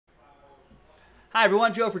Hi,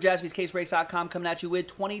 everyone. Joe for jaspyscasebreaks.com coming at you with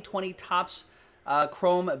 2020 Topps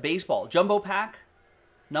Chrome Baseball. Jumbo pack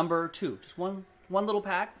number 2. Just one little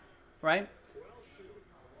pack, right?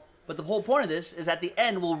 But the whole point of this is at the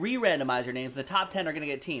end, we'll re-randomize your names. The top 10 are going to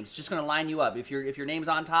get teams. It's just going to line you up. If your name's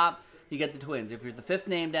on top, you get the Twins. If you're the 5th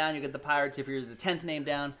name down, you get the Pirates. If you're the 10th name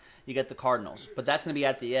down, you get the Cardinals. But that's going to be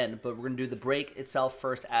at the end. But we're going to do the break itself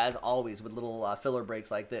first, as always, with little filler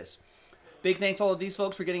breaks like this. Big thanks to all of these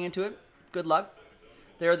folks for getting into it. Good luck.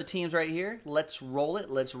 There are the teams right here. Let's roll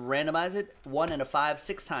it. Let's randomize it. 1 and a 5,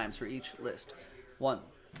 6 times for each list. 1,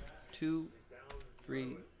 2,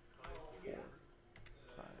 3, 4,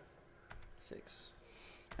 5, 6.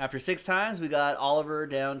 After 6 times, we got Oliver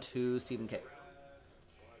down to Stephen K.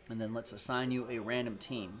 And then let's assign you a random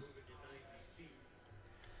team.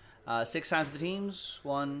 6 times for the teams.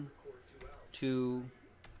 1, 2,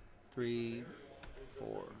 3,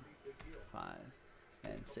 4, 5.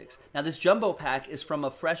 And 6. Now this jumbo pack is from a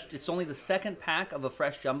fresh, it's only the 2nd pack of a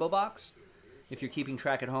fresh jumbo box, if you're keeping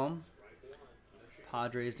track at home.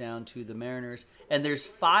 Padres down to the Mariners. And there's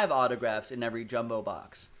 5 autographs in every jumbo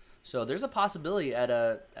box. So there's a possibility at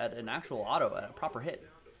an actual auto, at a proper hit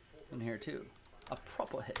in here too. A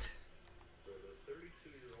proper hit.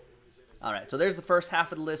 Alright, so there's the first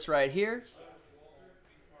half of the list right here.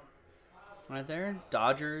 Right there.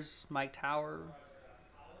 Dodgers, Mike Tower.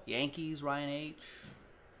 Yankees, Ryan H.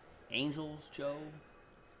 Angels, Joe.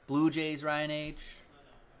 Blue Jays, Ryan H.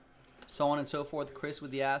 So on and so forth. Chris with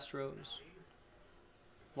the Astros.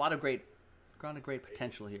 A lot of great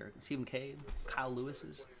potential here. Stephen K. Kyle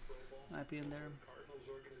Lewis's might be in there.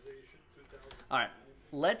 All right,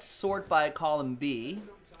 let's sort by column B,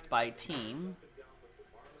 by team.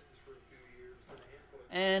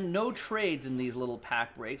 And no trades in these little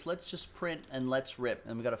pack breaks. Let's just print and let's rip.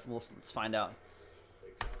 And let's find out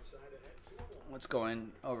what's going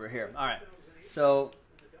over here. All right, so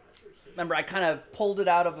remember I kind of pulled it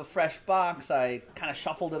out of a fresh box. I kind of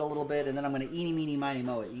shuffled it a little bit, and then I'm going to eeny, meeny, miny,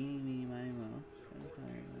 moe it. Eeny, meeny, miny, moe.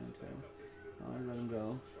 Let him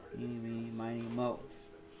go. Eeny, meeny, miny, moe.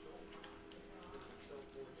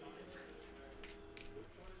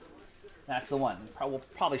 That's the one. We'll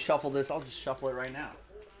probably shuffle this. I'll just shuffle it right now.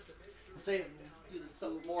 We'll do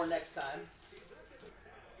some more next time.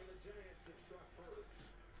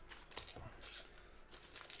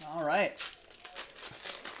 All right.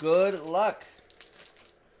 Good luck.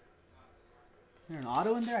 Is there an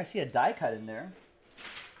auto in there? I see a die cut in there.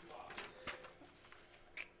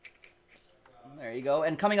 There you go.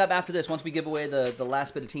 And coming up after this, once we give away the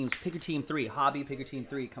last bit of teams, pick your team 3. Hobby, pick your team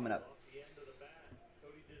 3 coming up.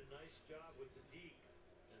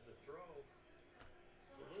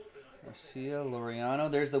 Garcia,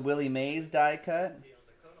 Laureano. There's the Willie Mays die cut.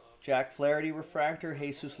 Jack Flaherty refractor.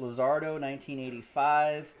 Jesus Luzardo,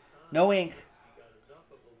 1985. No ink.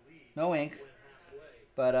 No ink.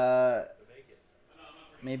 But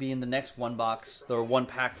maybe in the next one box or one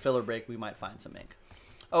pack filler break, we might find some ink.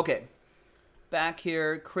 Okay. Back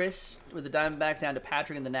here, Chris with the Diamondbacks down to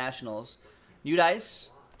Patrick and the Nationals. New dice,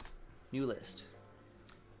 new list.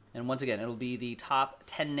 And once again, it'll be the top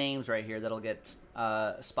 10 names right here that'll get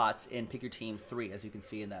spots in Pick Your Team 3, as you can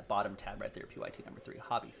see in that bottom tab right there, PYT number 3,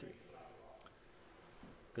 Hobby 3.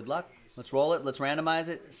 Good luck. Let's roll it. Let's randomize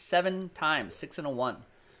it 7 times. 6 and a 1.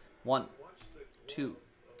 1, 2,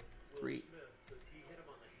 3.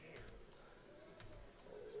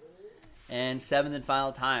 And 7th and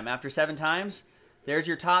final time. After 7 times, there's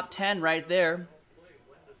your top 10 right there.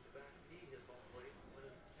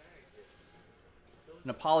 And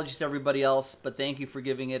apologies to everybody else, but thank you for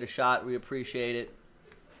giving it a shot. We appreciate it.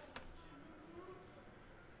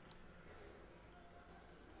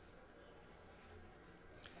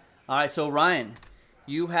 All right, so Ryan,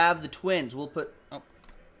 you have the Twins. We'll put, oh,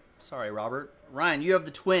 sorry, Robert. Ryan, you have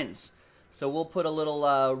the Twins. So we'll put a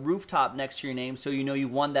little rooftop next to your name so you know you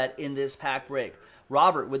won that in this pack break.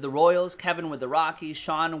 Robert with the Royals, Kevin with the Rockies,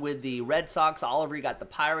 Sean with the Red Sox, Oliver, you got the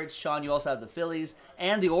Pirates, Sean, you also have the Phillies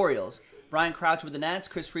and the Orioles. Brian Crouch with the Nats,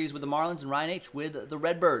 Chris Freeze with the Marlins, and Ryan H. with the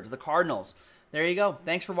Redbirds, the Cardinals. There you go.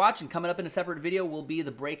 Thanks for watching. Coming up in a separate video will be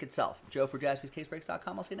the break itself. Joe for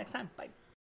jaspyscasebreaks.com. I'll see you next time. Bye.